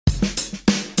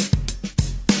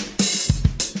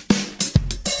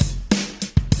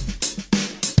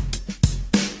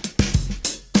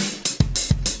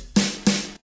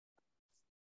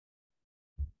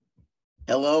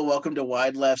Hello, welcome to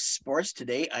Wide Left Sports.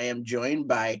 Today I am joined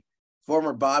by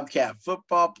former Bobcat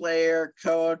football player,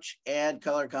 coach, and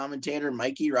color commentator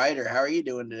Mikey Rider. How are you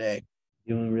doing today?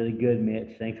 Doing really good,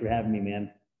 Mitch. Thanks for having me,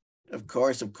 man. Of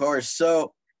course, of course.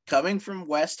 So, coming from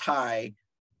West High,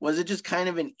 was it just kind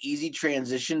of an easy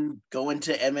transition going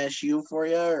to MSU for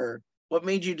you, or what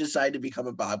made you decide to become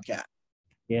a Bobcat?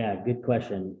 Yeah, good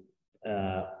question.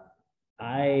 Uh,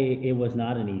 it was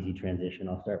not an easy transition.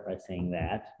 I'll start by saying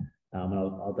that, and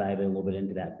I'll dive a little bit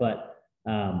into that. But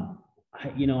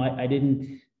I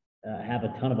didn't have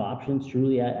a ton of options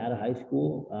truly out of high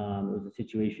school. It was a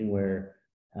situation where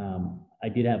I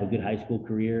did have a good high school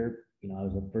career. I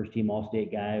was a first team All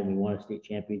State guy. We won a state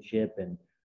championship, and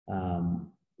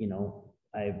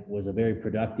I was a very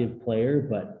productive player,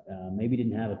 but maybe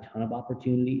didn't have a ton of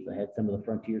opportunities. I had some of the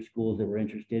frontier schools that were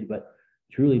interested, but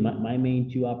truly my main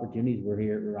two opportunities were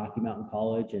here at Rocky Mountain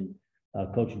College, and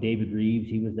Coach David Reeves,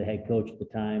 he was the head coach at the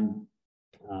time,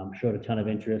 showed a ton of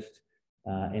interest.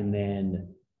 And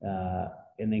then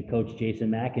Coach Jason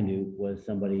McIndoe was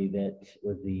somebody that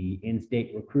was the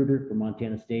in-state recruiter for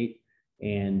Montana State.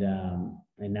 And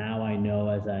now I know,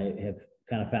 as I have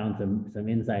kind of found some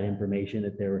inside information,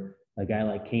 that there were a guy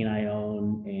like Kane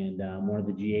Ione and one of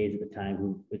the GAs at the time,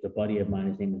 who is a buddy of mine.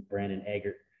 His name was Brandon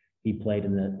Eggert. He played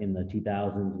in the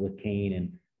 2000s with Kane,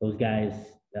 and those guys.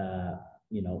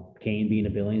 Kane being a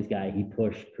Billings guy, he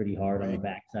pushed pretty hard on the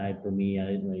backside for me. I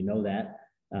didn't really know that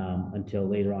until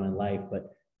later on in life.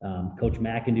 But Coach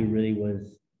McIndoe really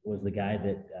was the guy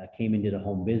that came and did a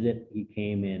home visit. He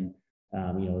came in,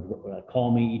 would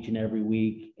call me each and every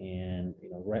week, and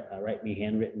write me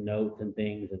handwritten notes and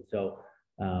things. And so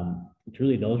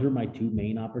truly, those were my two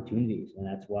main opportunities, and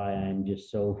that's why I'm just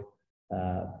so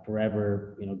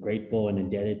forever, grateful and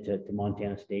indebted to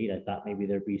Montana State. I thought maybe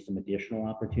there'd be some additional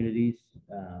opportunities.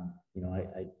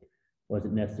 I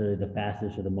wasn't necessarily the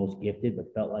fastest or the most gifted,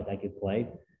 but felt like I could play.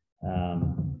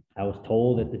 I was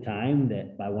told at the time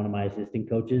that by one of my assistant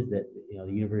coaches that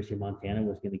the University of Montana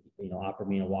was going to offer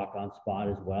me a walk-on spot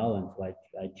as well, and so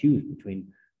I choose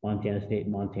between Montana State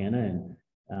and Montana,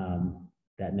 and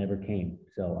that never came.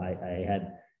 So I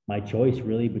had my choice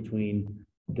really between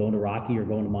going to Rocky or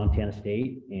going to Montana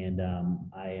State. And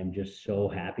I am just so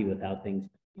happy with how things,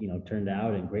 turned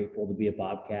out, and grateful to be a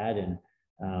Bobcat. And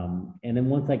then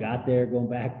once I got there, going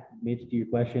back, Mitch, to your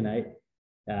question, it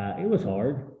was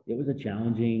hard. It was a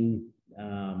challenging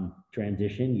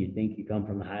transition. You think you come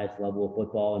from the highest level of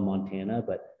football in Montana,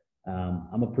 but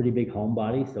I'm a pretty big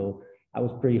homebody. So I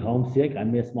was pretty homesick. I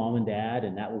miss mom and dad,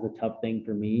 and that was a tough thing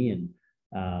for me. And,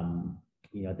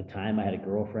 at the time I had a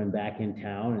girlfriend back in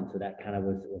town, and so that kind of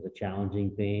was a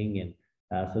challenging thing.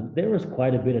 And so there was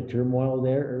quite a bit of turmoil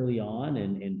there early on,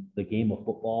 and the game of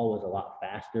football was a lot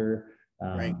faster.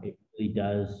 It really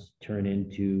does turn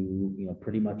into,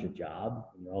 pretty much a job.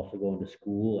 You're also going to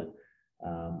school,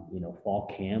 and,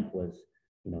 fall camp was,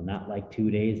 not like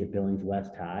 2 days at Billings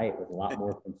West High. It was a lot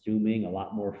more consuming, a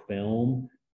lot more film.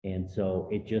 And so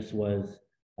it just was,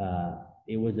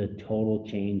 it was a total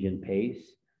change in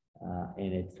pace.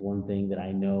 And it's one thing that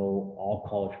I know all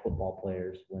college football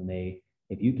players,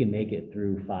 if you can make it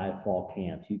through 5 fall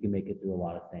camps, you can make it through a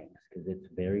lot of things, because it's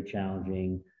very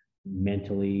challenging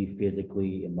mentally,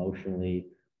 physically, emotionally.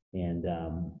 And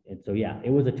so, yeah, it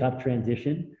was a tough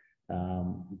transition,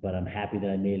 but I'm happy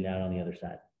that I made it out on the other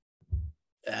side.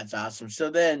 That's awesome. So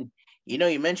then,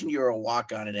 you mentioned you were a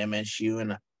walk-on at MSU,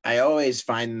 and I always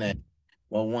find that,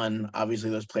 well, one, obviously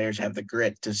those players have the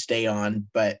grit to stay on,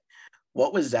 but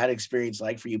what was that experience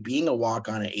like for you, being a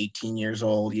walk-on at 18 years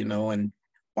old, and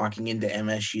walking into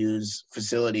MSU's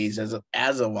facilities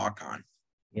as a walk-on?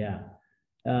 Yeah.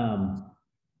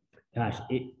 Gosh,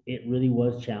 it really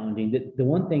was challenging. The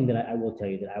one thing that I will tell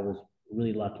you, that I was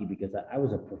really lucky, because I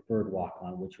was a preferred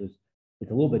walk-on,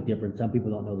 it's a little bit different. Some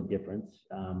people don't know the difference,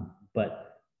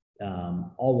 but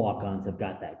all walk-ons have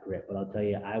got that grit. But I'll tell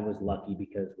you, I was lucky,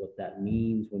 because what that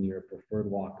means when you're a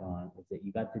preferred walk-on is that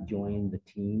you got to join the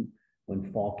team when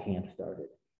fall camp started.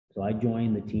 So I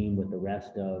joined the team with the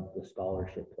rest of the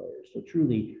scholarship players. So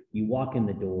truly, you walk in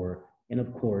the door, and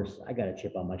of course, I got a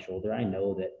chip on my shoulder. I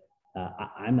know that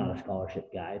I'm not a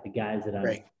scholarship guy. The guys that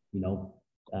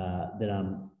that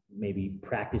I'm maybe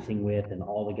practicing with, and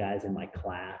all the guys in my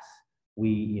class,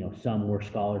 some were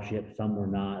scholarship, some were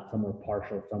not, some were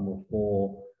partial, some were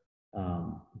full.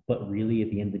 But really,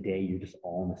 at the end of the day, you're just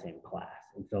all in the same class.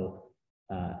 And so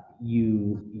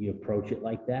you approach it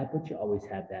like that, but you always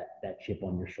have that chip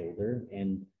on your shoulder.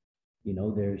 And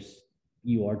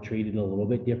you are treated a little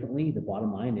bit differently. The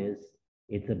bottom line is,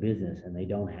 it's a business, and they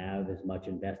don't have as much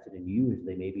invested in you as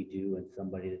they maybe do in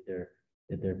somebody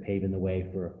that they're paving the way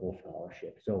for a full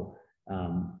scholarship. So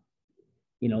um,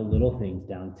 little things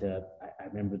down to, I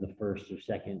remember the first or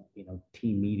second,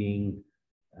 team meeting,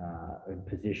 or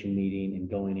position meeting, and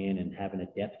going in and having a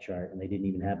depth chart, and they didn't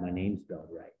even have my name spelled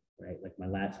right? Like my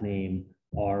last name,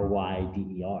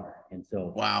 Ryder. And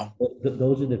so Wow.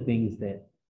 those are the things that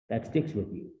sticks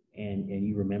with you, and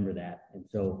you remember that. And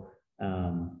so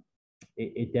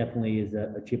it definitely is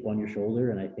a chip on your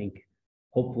shoulder. And I think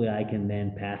hopefully I can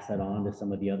then pass that on to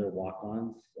some of the other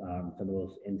walk-ons, some of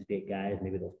those in-state guys,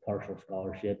 maybe those partial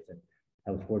scholarships. And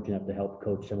I was fortunate enough to help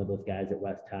coach some of those guys at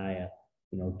West High,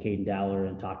 Caden Dowler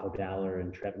and Taco Dowler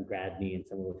and Trevin Gradney and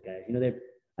some of those guys.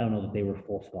 I don't know that they were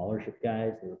full scholarship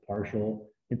guys; they were partial.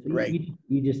 And so Right.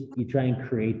 you try and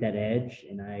create that edge.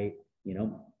 And I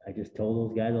just told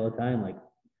those guys all the time, like,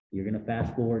 you're going to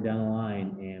fast forward down the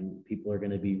line and people are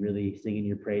going to be really singing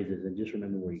your praises, and just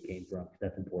remember where you came from, because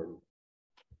that's important.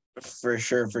 For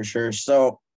sure. For sure.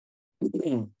 So,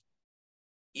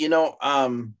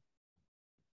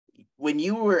 when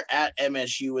you were at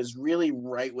MSU was really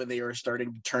right when they were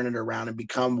starting to turn it around and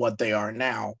become what they are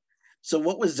now. So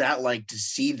what was that like to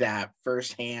see that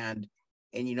firsthand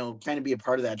and, kind of be a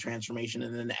part of that transformation?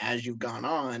 And then as you've gone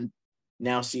on,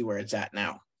 now see where it's at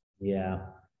now. Yeah.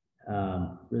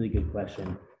 Really good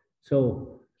question.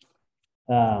 So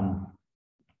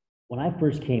when I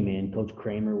first came in, Coach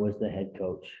Kramer was the head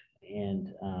coach,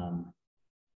 and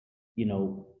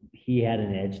he had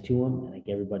an edge to him. I think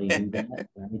everybody knew that.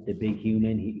 Right? The big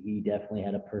human, he definitely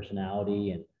had a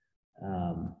personality, and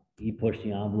he pushed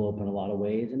the envelope in a lot of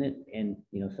ways. And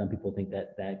some people think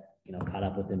that caught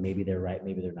up with him. Maybe they're right,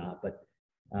 maybe they're not. But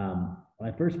when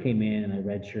I first came in and I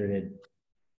redshirted,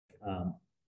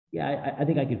 I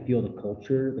think I could feel the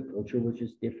culture. The culture was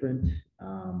just different.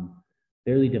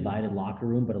 Fairly divided locker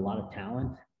room, but a lot of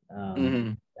talent.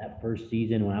 That first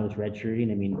season when I was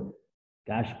redshirting, I mean,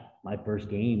 gosh, my first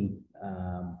game,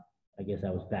 I guess I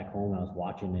was back home. I was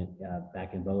watching it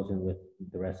back in Bozeman with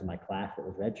the rest of my class that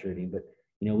was redshirting. But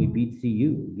we beat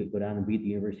CU. We go down and beat the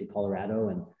University of Colorado,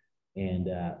 and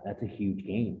that's a huge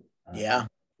game. Yeah.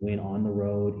 Win on the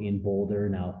road in Boulder.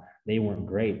 Now they weren't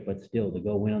great, but still to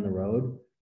go win on the road.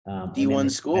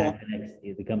 D1 school.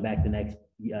 They come back the next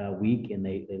week and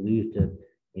they lose to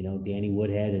Danny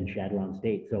Woodhead and Shadron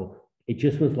State. So it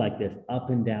just was like this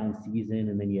up and down season.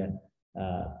 And then you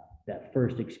that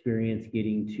first experience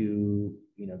getting to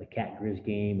the Cat Grizz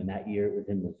game, and that year it was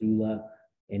in Missoula,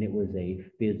 and it was a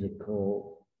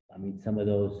physical. I mean, some of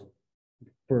those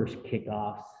first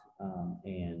kickoffs,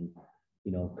 and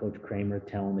Coach Kramer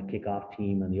telling the kickoff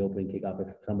team on the opening kickoff,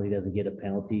 if somebody doesn't get a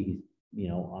penalty,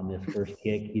 he's on this first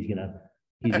kick, he's gonna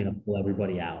pull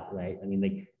everybody out, right? I mean,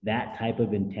 like that type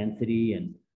of intensity,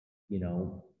 and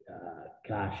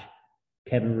gosh,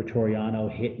 Kevin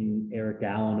Vittoriano hitting Eric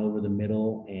Allen over the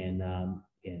middle, and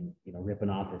ripping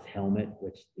off his helmet,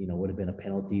 which would have been a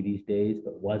penalty these days,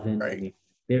 but wasn't. Right. I mean,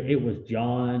 it was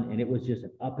John, and it was just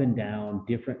an up and down,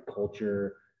 different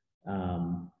culture,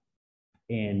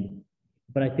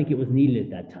 but I think it was needed at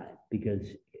that time, because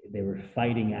they were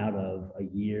fighting out of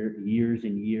years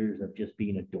and years of just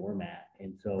being a doormat.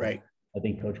 And so right. I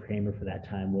think Coach Kramer for that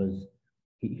time was,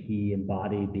 he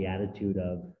embodied the attitude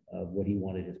of what he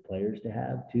wanted his players to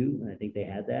have too. And I think they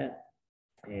had that.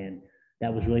 And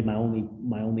that was really my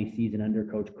only season under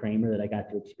Coach Kramer that I got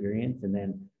to experience. And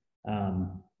then,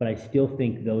 but I still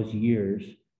think those years,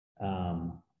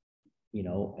 and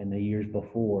the years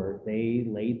before, they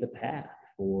laid the path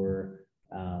for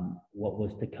what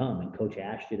was to come. And Coach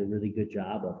Ash did a really good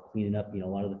job of cleaning up, a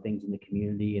lot of the things in the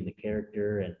community and the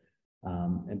character,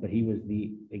 but he was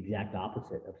the exact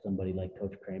opposite of somebody like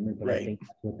Coach Kramer. But right. I think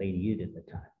that's what they needed at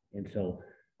the time. And so,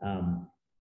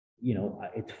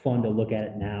 it's fun to look at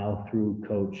it now through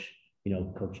Coach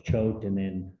Choate, and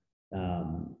then,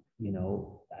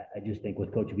 I just think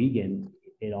with Coach Vegan,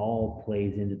 it all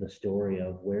plays into the story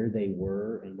of where they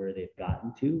were and where they've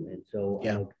gotten to. And so, I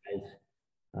know guys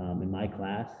in my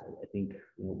class, I think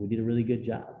we did a really good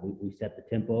job. We set the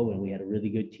tempo, and we had a really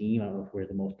good team. I don't know if we're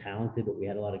the most talented, but we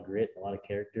had a lot of grit, a lot of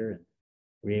character, and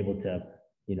we were able to,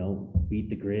 beat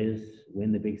the Grizz,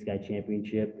 win the Big Sky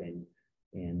Championship, and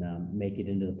make it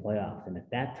into the playoffs. And at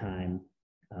that time,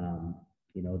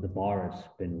 the bar has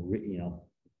been,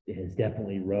 it has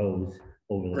definitely rose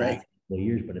over the last couple of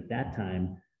years. But at that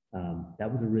time,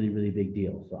 that was a really, really big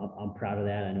deal. So I'm proud of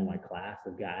that. I know my class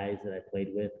of guys that I played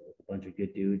with, a bunch of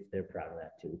good dudes, they're proud of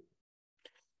that too.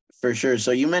 For sure.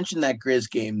 So you mentioned that Grizz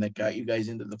game that got you guys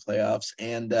into the playoffs,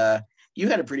 and you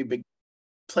had a pretty big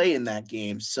play in that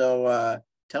game. So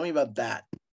tell me about that.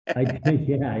 I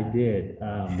did.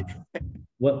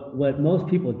 What most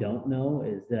people don't know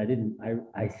is that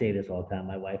I say this all the time.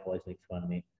 My wife always makes fun of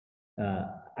me.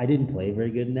 I didn't play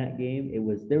very good in that game.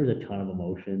 There was a ton of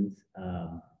emotions.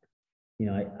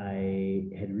 I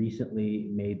had recently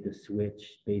made the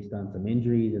switch based on some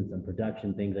injuries and some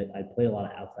production things. I played a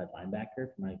lot of outside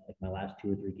linebacker for my last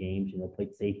 2 or 3 games.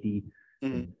 Played safety,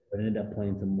 but ended up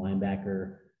playing some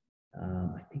linebacker.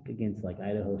 I think against like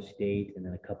Idaho State and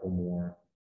then a couple more.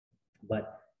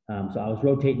 But so I was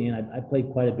rotating in. I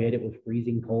played quite a bit. It was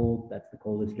freezing cold. That's the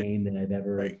coldest game that I've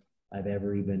ever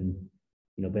even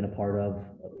been a part of.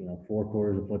 4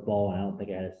 quarters of football, and I don't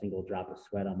think I had a single drop of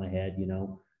sweat on my head.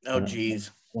 Oh,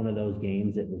 geez. One of those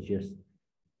games that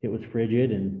it was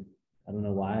frigid, and I don't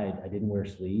know why I didn't wear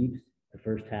sleeves the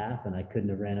first half, and I couldn't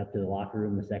have ran up to the locker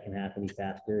room the second half any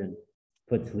faster and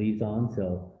put sleeves on.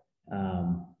 So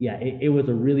it was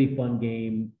a really fun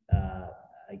game.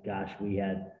 Gosh, we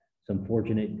had some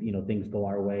fortunate, things go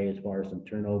our way as far as some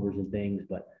turnovers and things,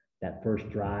 but that first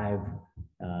drive,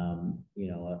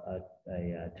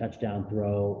 a touchdown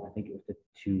throw, I think it was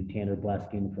to Tanner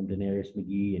Bleskin from Denarius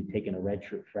McGee, and taking a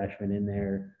redshirt freshman in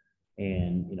there,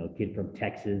 and a kid from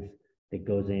Texas that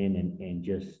goes in and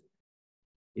just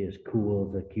is cool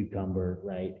as a cucumber,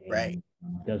 right? And, right.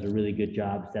 Does a really good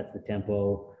job, sets the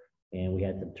tempo, and we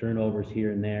had some turnovers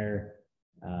here and there.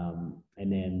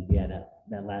 And then,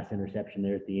 that last interception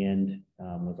there at the end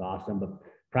was awesome. But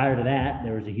prior to that,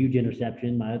 there was a huge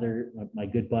interception. My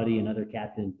good buddy and other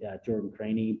captain, Jordan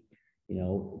Craney,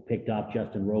 picked off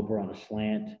Justin Roper on a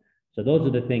slant. So those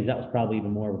are the things. That was probably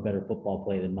even more of a better football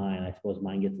play than mine. I suppose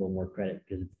mine gets a little more credit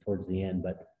because it's towards the end.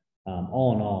 But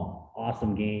all in all,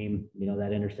 awesome game.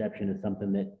 That interception is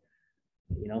something that,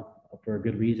 for a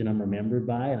good reason I'm remembered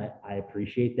by, and I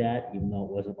appreciate that, even though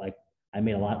it wasn't like I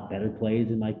made a lot better plays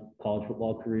in my college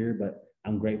football career, but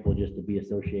I'm grateful just to be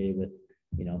associated with,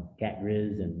 Cat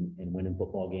Grizz and winning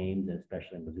football games, and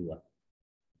especially in Missoula.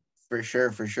 For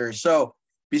sure, for sure. So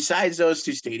besides those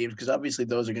 2 stadiums, because obviously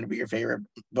those are going to be your favorite,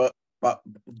 but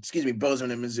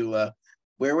Bozeman and Missoula,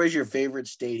 where was your favorite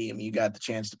stadium you got the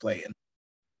chance to play in?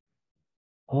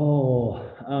 Oh,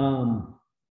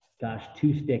 gosh,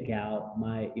 2 stick out.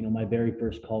 My very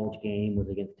first college game was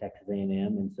against Texas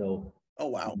A&M, and so oh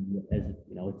wow, as it's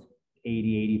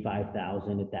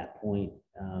 85,000 at that point.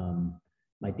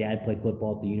 My dad played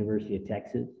football at the University of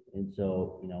Texas, and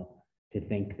so to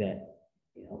think that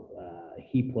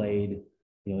he played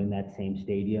in that same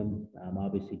stadium,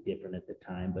 obviously different at the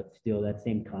time, but still that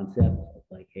same concept.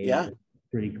 Like, hey, yeah,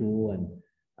 pretty cool. And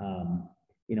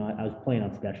I was playing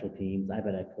on special teams. I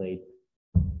bet I played,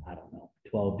 I don't know,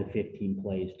 12 to 15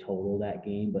 plays total that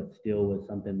game, but still was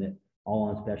something that all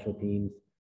on special teams.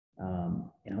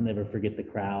 And I'll never forget the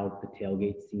crowd, the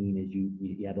tailgate scene, as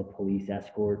you have a police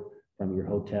escort from your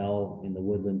hotel in the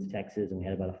Woodlands, Texas, and we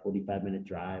had about a 45-minute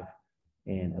drive,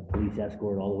 and a police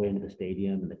escort all the way into the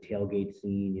stadium, and the tailgate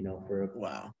scene. For a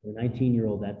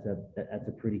 19-year-old, that's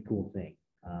a pretty cool thing.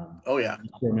 Oh yeah.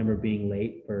 I remember being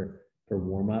late for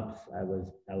warm-ups. I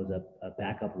was a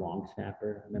backup long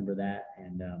snapper. I remember that,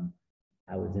 and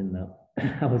I was in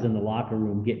the locker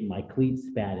room getting my cleats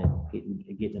spatted,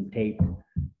 getting them taped,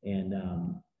 and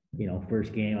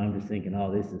first game I'm just thinking, oh,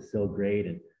 this is so great.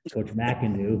 And Coach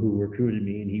McAdoo, who recruited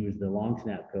me, and he was the long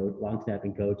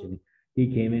snapping coach, and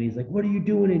he came in. He's like, "What are you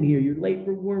doing in here? You're late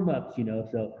for warm-ups."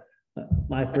 So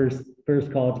my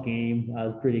first college game, I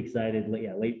was pretty excited.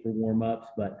 Late for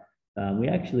warm-ups, but we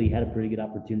actually had a pretty good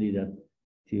opportunity to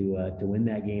win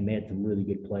that game. They had some really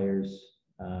good players.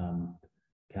 I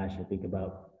think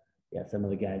about some of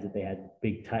the guys that they had.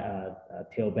 Big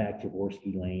tailback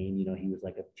Jaworski Lane. He was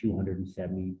like a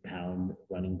 270-pound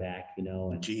running back. And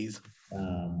jeez.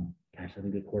 I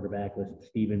think the quarterback was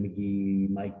Stephen McGee.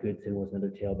 Mike Goodson was another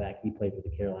tailback. He played for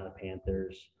the Carolina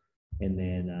Panthers. And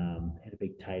then had a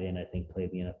big tight end, I think,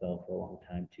 played in the NFL for a long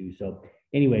time too. So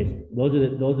anyways, those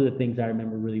are the things I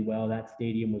remember really well. That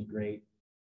stadium was great.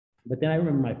 But then I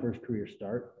remember my first career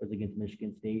start was against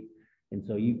Michigan State. And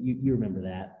so you remember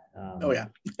that. Oh yeah.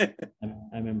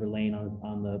 I remember laying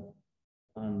on the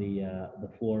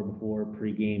floor before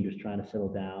pregame, just trying to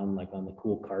settle down, like on the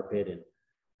cool carpet. And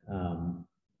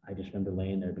I just remember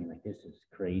laying there being like, this is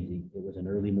crazy. It was an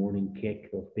early morning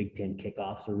kick. Those Big Ten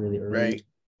kickoffs are really early. Right.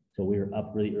 So we were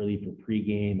up really early for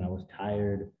pregame. I was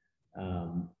tired.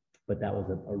 But that was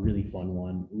a really fun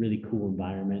one, really cool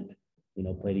environment.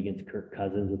 Played against Kirk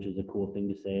Cousins, which is a cool thing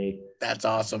to say. That's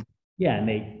awesome. Yeah, and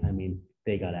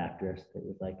they got after us. It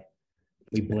was like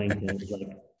we blinked and it was like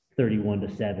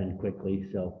 31-7 quickly.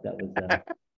 So that was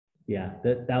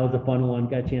that was a fun one.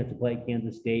 Got a chance to play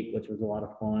Kansas State, which was a lot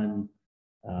of fun.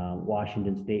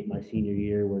 Washington State my senior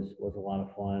year was a lot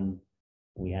of fun.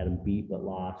 We had them beat but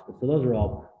lost. But so those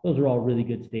are all really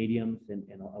good stadiums and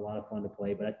a lot of fun to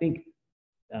play. But I think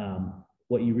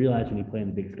what you realize when you play in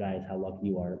the Big Sky is how lucky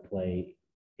you are to play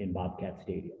in Bobcat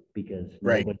Stadium, because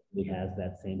Right. nobody really has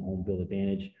that same home field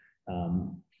advantage.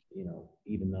 You know,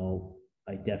 even though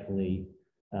I definitely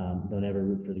don't ever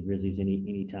root for the Grizzlies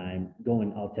anytime.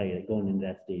 I'll tell you that going into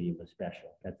that stadium was special.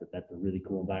 That's a really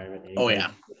cool environment. Oh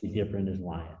yeah. It's different as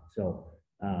Lions. So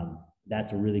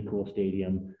that's a really cool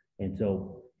stadium. And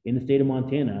so in the state of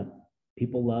Montana,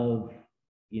 people love,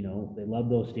 you know, they love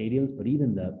those stadiums, but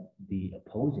even the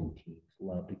opposing teams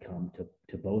love to come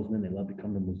to Bozeman. They love to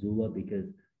come to Missoula, because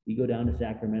you go down to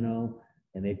Sacramento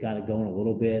and they've got it going a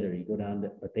little bit, or you go down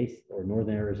to, or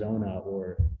Northern Arizona,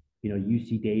 or, you know,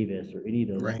 UC Davis, or any of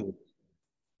those Right. schools,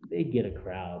 they get a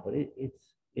crowd, but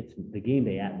it's the game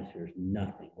day atmosphere is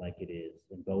nothing like it is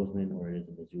in Bozeman or it is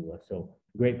in Missoula. So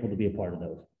grateful to be a part of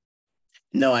those.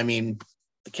 No, I mean,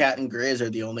 the Cat and Grizz are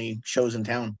the only shows in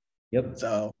town. Yep.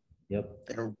 So Yep.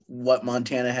 they're what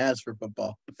Montana has for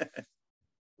football.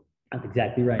 That's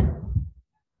exactly right.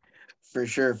 For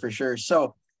sure, for sure.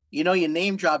 So, you know, you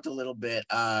name dropped a little bit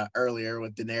earlier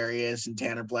with Denarius and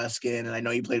Tanner Bleskin, and I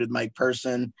know you played with Mike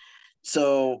Person.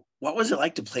 So, what was it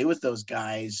like to play with those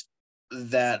guys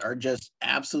that are just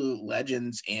absolute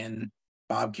legends in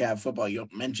Bobcat football? You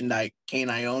mentioned Kane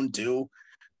Ione too.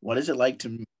 What is it like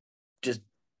to just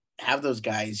have those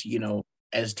guys, you know,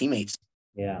 as teammates?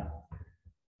 Yeah.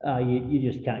 You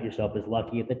just count yourself as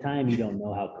lucky. At the time, you don't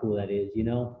know how cool that is. You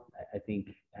know, I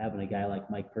think having a guy like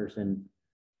Mike Person,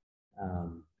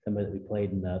 somebody that we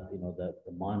played in the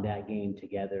Mondat game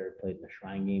together, played in the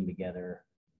Shrine game together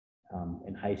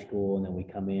in high school, and then we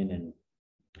come in and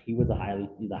he's a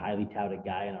highly touted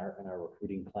guy in our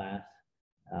recruiting class.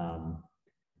 Um,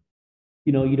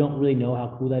 you know, you don't really know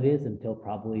how cool that is until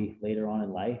probably later on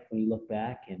in life when you look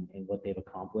back and what they've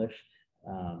accomplished.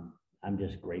 I'm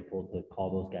just grateful to call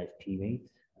those guys teammates.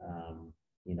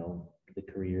 You know, the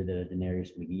career that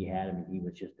Denarius McGee had. I mean, he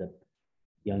was just a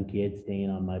young kid staying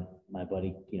on my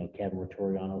buddy, you know, Kevin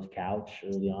Rotoriano's couch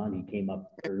early on. He came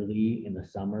up early in the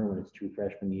summer when it's true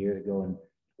freshman year to go and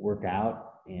work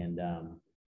out. And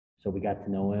so we got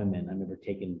to know him. And I remember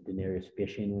taking Denarius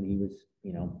fishing when he was,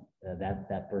 you know,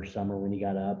 that first summer when he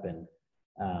got up. And,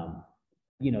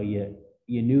 you know,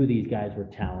 you knew these guys were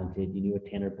talented. You knew a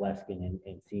Tanner Bleskin,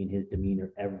 and seeing his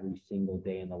demeanor every single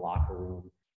day in the locker room.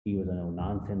 He was a no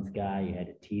nonsense guy. You had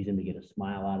to tease him to get a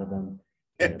smile out of him.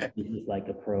 He had a business-like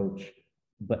approach.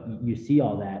 But you see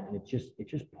all that, and it's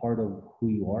just part of who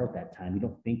you are at that time. You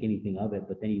don't think anything of it,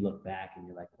 but then you look back and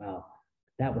you're like, wow,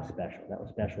 that was special. That was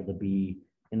special to be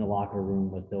in the locker room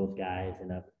with those guys,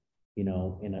 and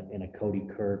in a Cody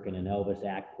Kirk and an Elvis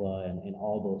Akpla and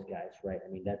all those guys, right?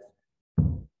 I mean,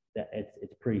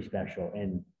 it's pretty special,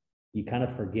 and you kind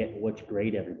of forget which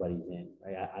grade everybody's in,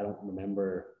 right? I don't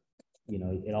remember, you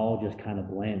know, it all just kind of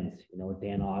blends, you know,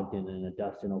 Dan Ogden and a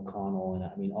Dustin O'Connell, and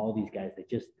I mean, all these guys that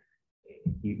just,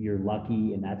 you're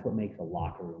lucky, and that's what makes a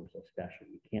locker room so special.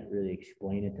 You can't really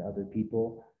explain it to other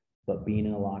people, but being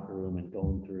in a locker room and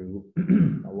going through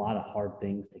a lot of hard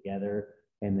things together,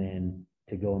 and then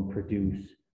to go and produce,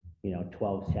 you know,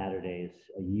 12 Saturdays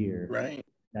a year, Right.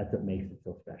 that's what makes it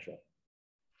so special.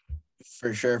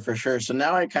 For sure, for sure. So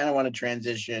now I kind of want to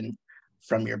transition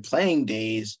from your playing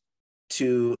days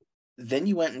to then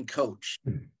you went and coached.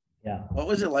 Yeah. What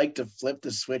was it like to flip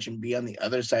the switch and be on the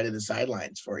other side of the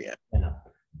sidelines for you?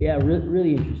 Yeah,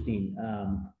 really interesting.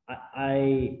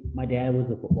 My dad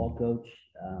was a football coach,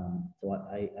 so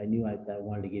I knew I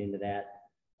wanted to get into that.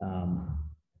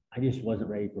 I just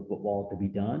wasn't ready for football to be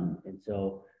done, and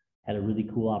so had a really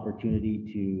cool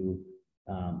opportunity to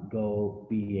go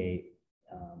be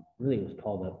really it was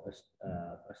called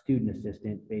a student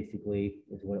assistant, basically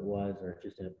is what it was, or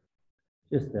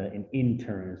an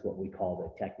intern is what we called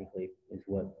it technically, is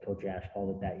what Coach Ash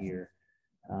called it that year.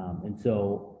 And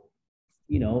so,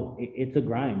 you know, it's a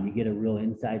grind. You get a real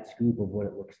inside scoop of what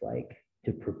it looks like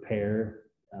to prepare.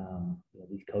 You know,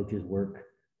 these coaches work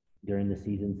during the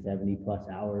season 70 plus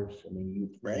hours. I mean,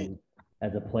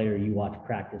 as a player, you watch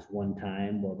practice one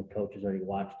time. Well, the coach has already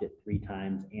watched it 3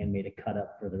 times and made a cut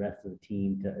up for the rest of the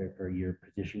team for your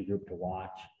position group to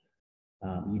watch.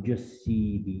 You just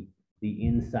see the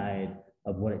inside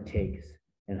of what it takes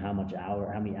and how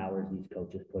many hours these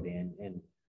coaches put in. And,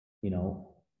 you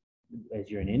know, as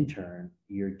you're an intern,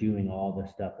 you're doing all the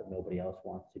stuff that nobody else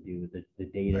wants to do, the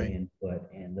data input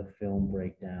and the film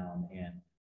breakdown, and,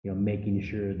 you know, making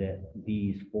sure that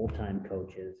these full-time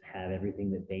coaches have everything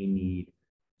that they need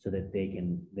so that they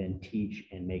can then teach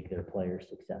and make their players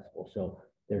successful. So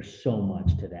there's so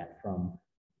much to that, from,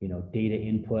 you know, data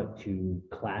input to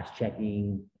class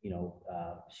checking, you know,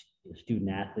 student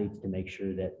athletes to make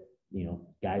sure that, you know,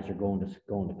 guys are going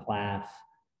to class,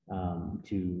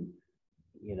 to,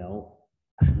 you know,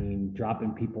 I mean,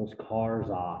 dropping people's cars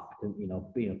off, to,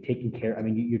 taking care. I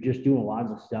mean, you're just doing a lot of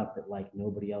the stuff that like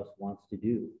nobody else wants to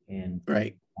do. And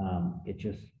Right. it's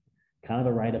just kind of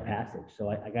a rite of passage. So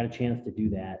I got a chance to do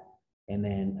that. And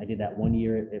then I did that 1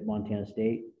 year at Montana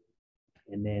State.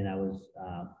 And then I was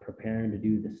preparing to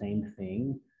do the same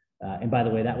thing. And by the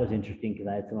way, that was interesting because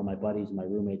I had some of my buddies and my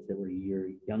roommates that were a year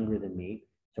younger than me.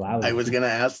 So I was I was going to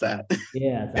ask that.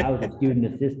 yeah, so I was a student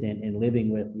assistant and living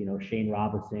with, Shane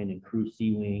Robinson and Cruz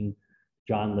Seawing,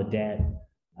 John Ledette.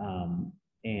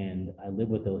 And I lived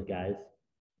with those guys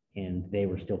and they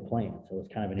were still playing. So it was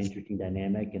kind of an interesting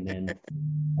dynamic. And then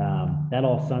that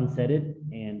all sunsetted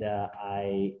and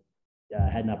I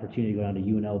had an opportunity to go down to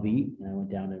UNLV and I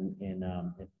went down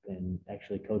and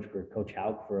actually coached for Coach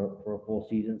Hauk for a full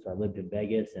season. So I lived in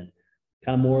Vegas and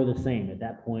kind of more of the same. At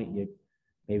that point,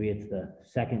 maybe it's the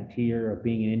second tier of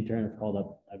being an intern. It's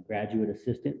called a graduate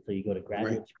assistant. So you go to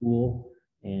graduate school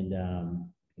and,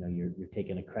 you're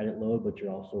taking a credit load, but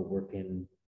you're also working,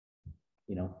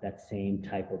 that same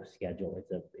type of schedule.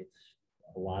 It's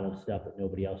a lot of stuff that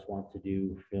nobody else wants to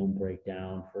do. Film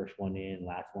breakdown, first one in,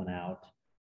 last one out.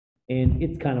 And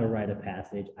it's kind of a rite of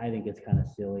passage. I think it's kind of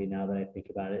silly now that I think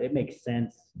about it. It makes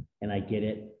sense and I get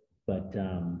it, but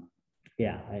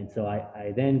yeah. And so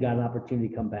I then got an opportunity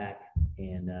to come back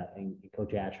and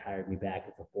Coach Ash hired me back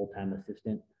as a full-time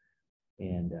assistant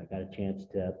and got a chance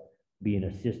to be an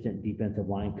assistant defensive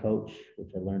line coach, which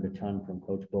I learned a ton from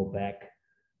Coach Bo Beck.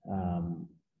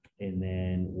 And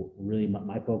then really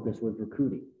my focus was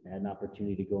recruiting. I had an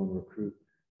opportunity to go and recruit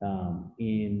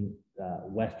in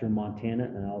Western Montana,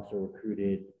 and I also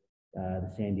recruited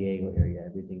the San Diego area,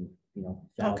 everything,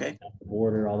 south the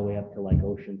border all the way up to like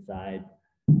Oceanside,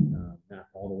 not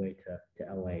all the way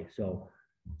to LA. So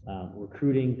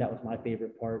recruiting, that was my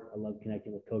favorite part. I love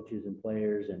connecting with coaches and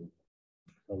players. And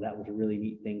so that was a really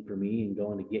neat thing for me, and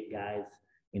going to get guys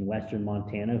in Western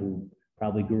Montana who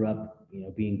probably grew up,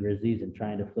 being Grizzlies and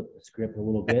trying to flip the script a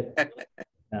little bit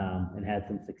and had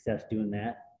some success doing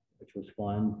that, which was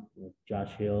fun with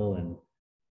Josh Hill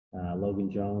and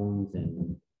Logan Jones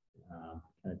and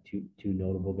two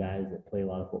notable guys that play a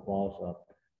lot of football.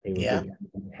 So they were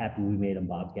happy we made them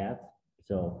Bobcats.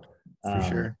 So for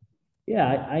sure.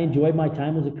 Yeah, I enjoyed my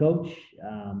time as a coach,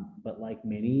 but like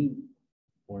many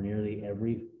or nearly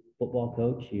every football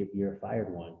coach, you're a fired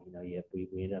one.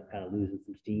 We ended up kind of losing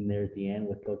some steam there at the end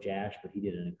with Coach Ash, but he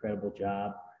did an incredible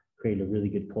job, created a really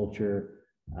good culture.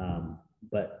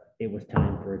 But it was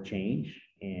time for a change.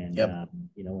 And,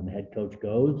 when the head coach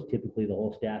goes, typically the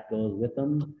whole staff goes with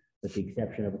them, with the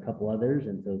exception of a couple others.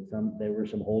 And so there were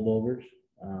some holdovers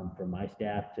from my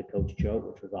staff to Coach Choate,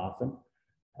 which was awesome.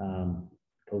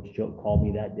 Coach Choate called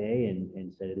me that day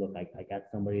and said, look, I got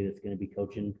somebody that's going to be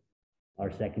coaching our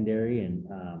secondary. And,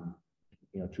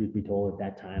 truth be told, at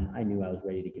that time, I knew I was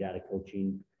ready to get out of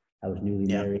coaching. I was newly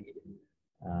married.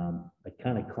 I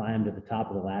kind of climbed to the top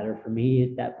of the ladder for me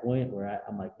at that point where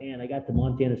I'm like, man, I got to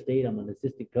Montana State. I'm an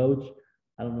assistant coach.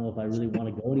 I don't know if I really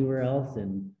want to go anywhere else.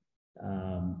 And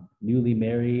newly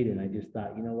married. And I just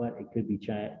thought, you know what, it could be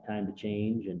time to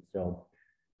change. And so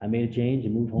I made a change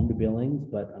and moved home to Billings,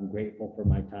 but I'm grateful for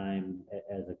my time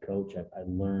as a coach. I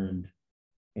learned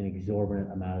an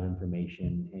exorbitant amount of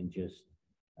information and just,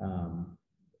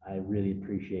 I really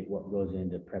appreciate what goes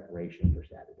into preparation for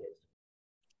Saturdays.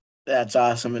 That's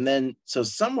awesome. And then, so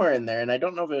somewhere in there, and I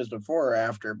don't know if it was before or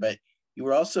after, but you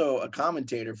were also a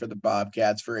commentator for the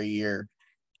Bobcats for a year.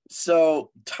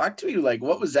 So talk to me, like,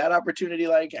 what was that opportunity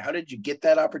like? How did you get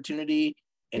that opportunity?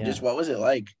 And just what was it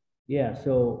like? Yeah.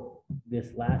 So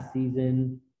this last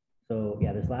season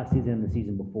and the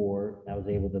season before, I was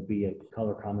able to be a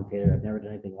color commentator. I've never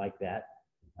done anything like that.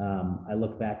 I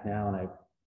look back now and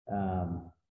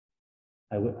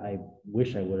I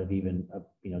wish I would have even,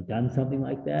 done something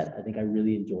like that. I think I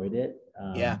really enjoyed it.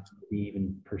 We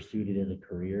even pursued it as a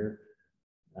career.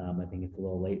 I think it's a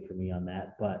little late for me on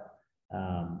that, but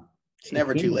it's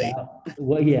never too late.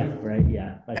 Well, yeah, right.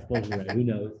 Yeah, I suppose you're right. Who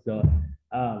knows? So,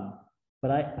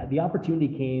 but the opportunity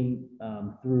came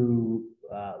through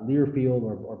Learfield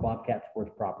or Bobcat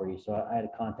Sports Property. So I had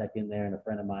a contact in there and a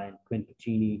friend of mine, Quinn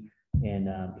Piccini, and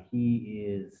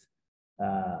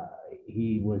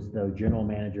he was the general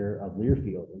manager of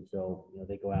Learfield. And so,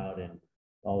 they go out and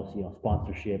all this,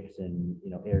 sponsorships and,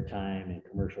 airtime and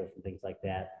commercials and things like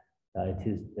that. That's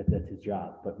his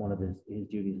job. But one of his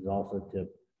duties is also to,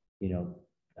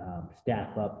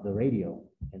 staff up the radio.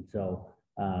 And so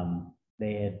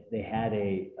they had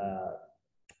a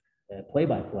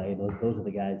play-by-play. Those are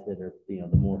the guys that are,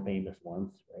 the more famous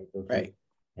ones, right?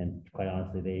 And quite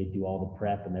honestly, they do all the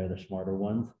prep and they're the smarter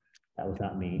ones. That was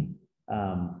not me.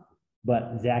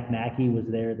 But Zach Mackey was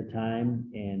there at the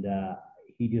time, and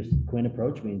Quinn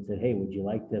approached me and said, "Hey, would you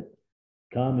like to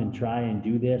come and try and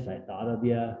do this? I thought of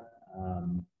you,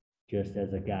 just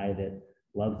as a guy that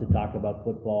loves to talk about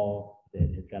football, that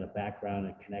has got a background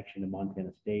and connection to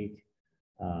Montana State,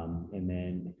 and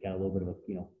then got a little bit of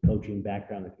a coaching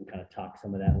background that can kind of talk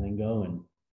some of that lingo." And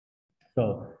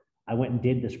so I went and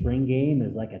did the spring game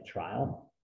as like a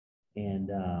trial, and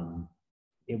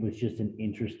it was just an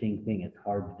interesting thing. It's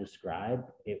hard to describe.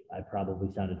 I probably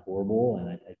sounded horrible, and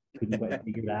I couldn't quite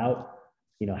figure it out,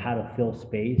 how to fill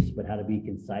space, but how to be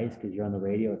concise, because you're on the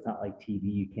radio. It's not like TV.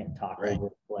 You can't talk Right. over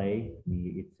play. I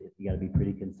mean, you got to be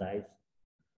pretty concise.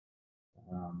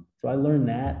 So I learned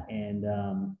that, and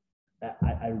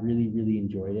I really, really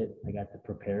enjoyed it. I got to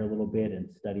prepare a little bit and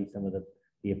study some of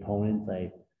the opponents.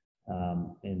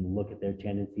 And look at their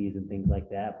tendencies and things like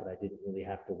that, but I didn't really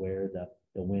have to wear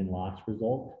the win-loss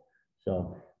result.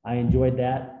 So I enjoyed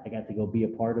that. I got to go be a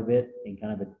part of it in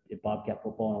kind of a Bobcat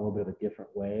football in a little bit of a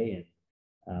different way.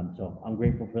 And so I'm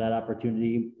grateful for that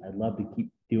opportunity. I'd love to keep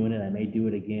doing it. I may do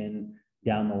it again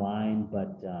down the line,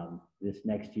 but this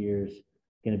next year's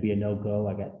going to be a no-go.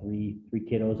 I got three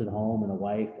kiddos at home and a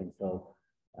wife, and so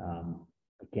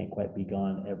I can't quite be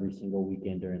gone every single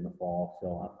weekend during the fall.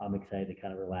 So I'm excited to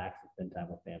kind of relax and spend time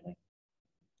with family.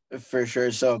 For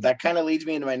sure. So that kind of leads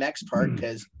me into my next part,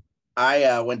 because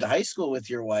I went to high school with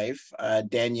your wife,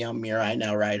 Danielle Mirai,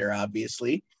 now Rider,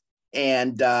 obviously.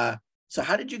 And so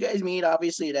how did you guys meet?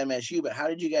 Obviously at MSU, but how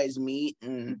did you guys meet?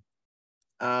 And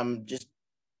just,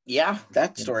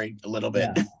 that story a little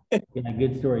bit. Yeah,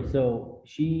 good story. So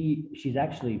she's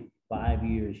actually 5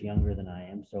 years younger than I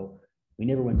am. So we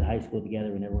never went to high school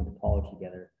together. We never went to college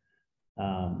together.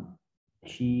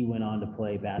 She went on to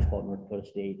play basketball at North Dakota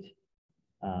State.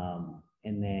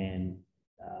 And then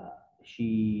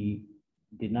she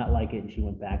did not like it, and she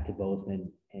went back to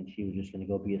Bozeman, and she was just going to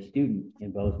go be a student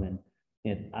in Bozeman.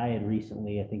 And I had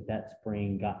recently, I think that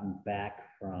spring, gotten back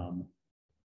from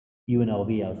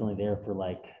UNLV. I was only there for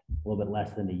like a little bit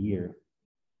less than a year.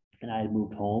 And I had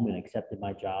moved home and accepted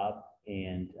my job.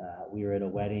 And we were at a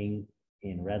wedding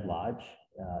in Red Lodge,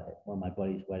 one of my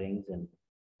buddy's weddings. And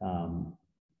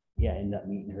ended up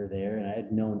meeting her there. And I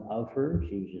had known of her.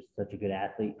 She was just such a good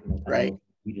athlete. Right.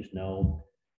 We just know.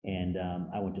 And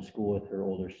I went to school with her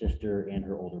older sister and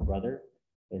her older brother.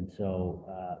 And so,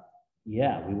 we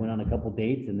went on a couple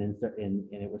dates, and then and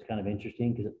it was kind of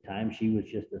interesting because at the time she was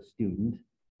just a student,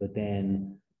 but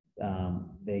then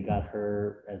they got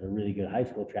her as a really good high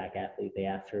school track athlete. They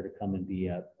asked her to come and be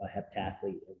a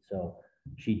heptathlete. And so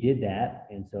she did that.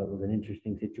 And so it was an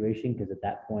interesting situation because at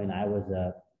that point I was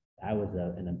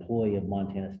an employee of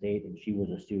Montana State, and she was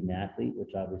a student athlete,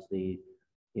 which obviously,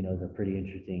 is a pretty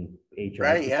interesting HR.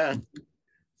 Right. Yeah.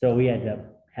 So we had to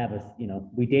have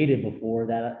we dated before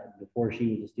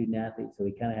she was a student athlete. So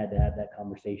we kind of had to have that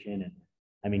conversation. And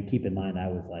I mean, keep in mind, I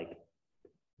was like,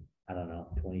 I don't know,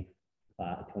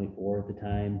 25, 24 at the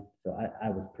time. So I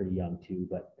was pretty young too,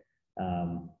 but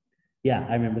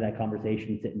I remember that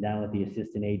conversation, sitting down with the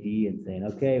assistant AD and saying,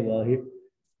 okay, well, here's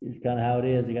kind of how it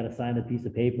is. You got to sign a piece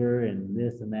of paper and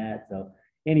this and that. So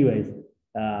anyways,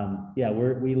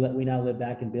 we now live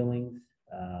back in Billings,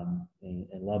 and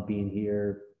love being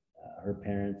here. Her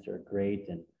parents are great.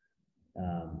 And,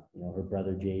 her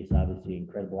brother, Jace, obviously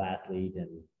incredible athlete, and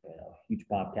huge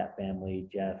Bobcat family.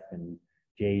 Jeff and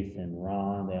Jace and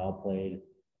Ron, they all played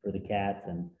for the Cats.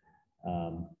 And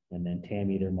then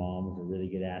Tammy, their mom, is a really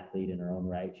good athlete in her own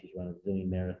right. She's run a zillion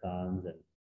marathons. And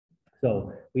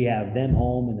so we have them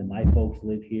home, and then my folks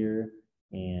live here.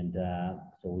 And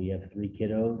so we have 3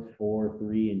 kiddos, 4,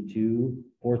 3,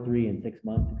 and 6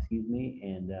 months, excuse me.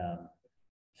 And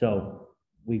so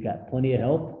we've got plenty of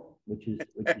help, which is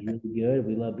really good.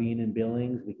 We love being in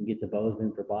Billings. We can get to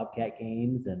Bozeman for Bobcat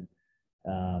games, and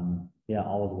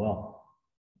all is well.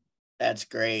 That's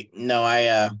great. No,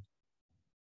 I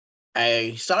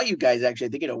saw you guys actually, I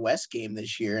think, at a West game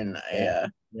this year, and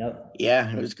it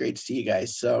was great to see you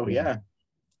guys. So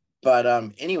but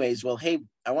anyways, well, hey,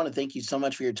 I want to thank you so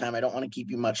much for your time. I don't want to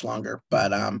keep you much longer,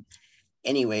 but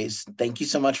anyways, thank you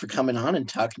so much for coming on and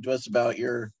talking to us about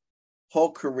your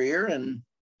whole career and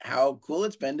how cool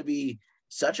it's been to be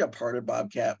such a part of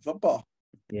Bobcat football.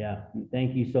 Yeah,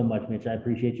 thank you so much, Mitch. I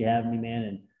appreciate you having me, man,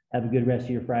 and have a good rest of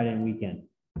your Friday and weekend.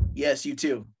 Yes, you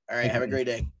too. All right, have a great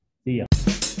day. See ya.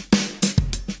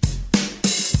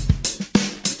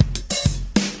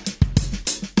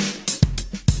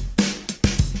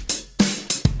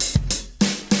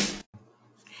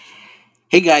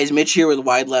 Hey guys, Mitch here with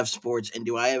Wide Left Sports, and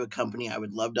do I have a company I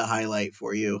would love to highlight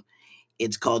for you?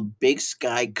 It's called Big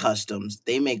Sky Customs.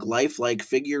 They make lifelike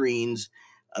figurines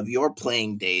of your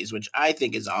playing days, which I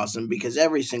think is awesome because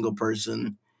every single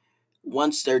person,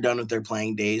 once they're done with their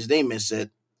playing days, they miss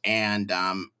it. And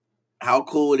how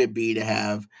cool would it be to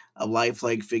have a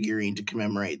lifelike figurine to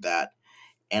commemorate that?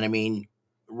 And I mean,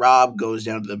 Rob goes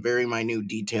down to the very minute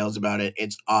details about it.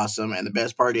 It's awesome. And the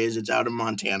best part is it's out of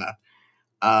Montana.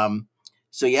 Um,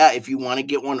 so yeah, if you want to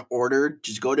get one ordered,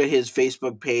 just go to his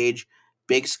Facebook page,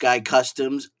 Big Sky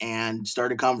Customs, and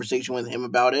start a conversation with him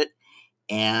about it.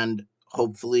 And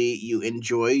hopefully you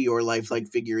enjoy your lifelike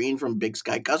figurine from Big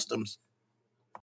Sky Customs.